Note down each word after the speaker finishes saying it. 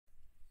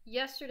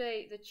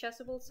Yesterday, the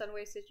ChessAble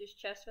Sunway Sitges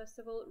Chess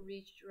Festival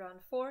reached round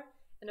 4,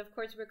 and of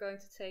course we're going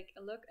to take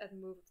a look at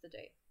move of the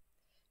day.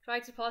 Try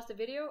to pause the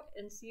video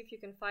and see if you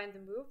can find the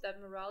move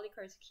that Murali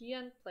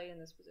Karthikeyan played in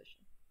this position.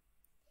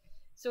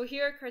 So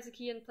here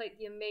Karthikeyan played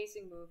the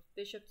amazing move,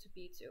 bishop to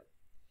b2.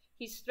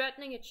 He's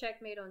threatening a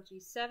checkmate on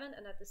g7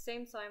 and at the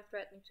same time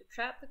threatening to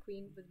trap the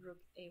queen with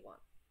rook a1.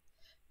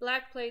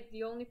 Black played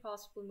the only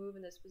possible move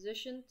in this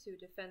position to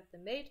defend the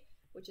mate,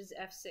 which is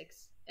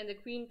f6, and the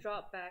queen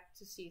dropped back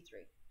to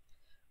c3.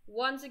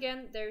 Once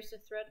again, there is the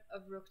threat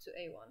of rook to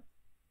a1.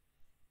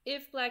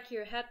 If black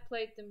here had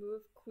played the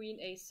move queen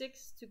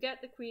a6 to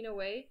get the queen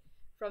away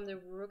from the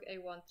rook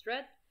a1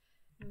 threat,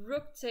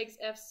 rook takes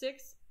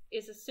f6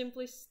 is a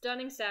simply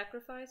stunning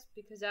sacrifice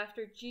because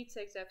after g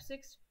takes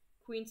f6,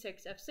 queen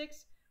takes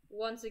f6,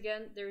 once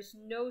again there is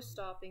no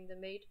stopping the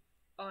mate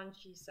on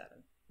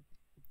g7.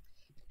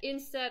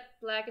 Instead,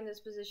 black in this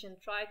position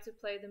tried to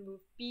play the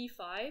move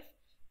b5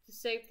 to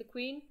save the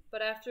queen,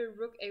 but after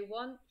rook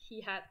a1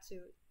 he had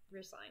to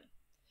resign.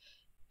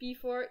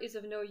 b4 is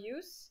of no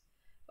use.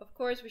 Of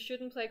course we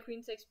shouldn't play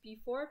queen takes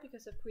b4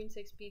 because of queen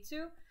takes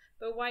b2,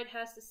 but white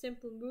has the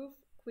simple move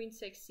queen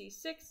takes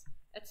c6,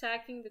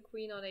 attacking the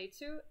queen on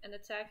a2 and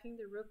attacking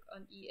the rook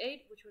on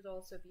e8, which would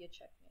also be a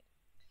checkmate.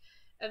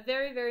 A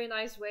very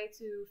nice way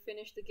to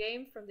finish the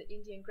game from the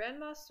Indian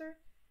Grandmaster.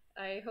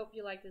 I hope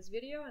you liked this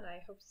video and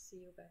I hope to see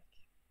you back.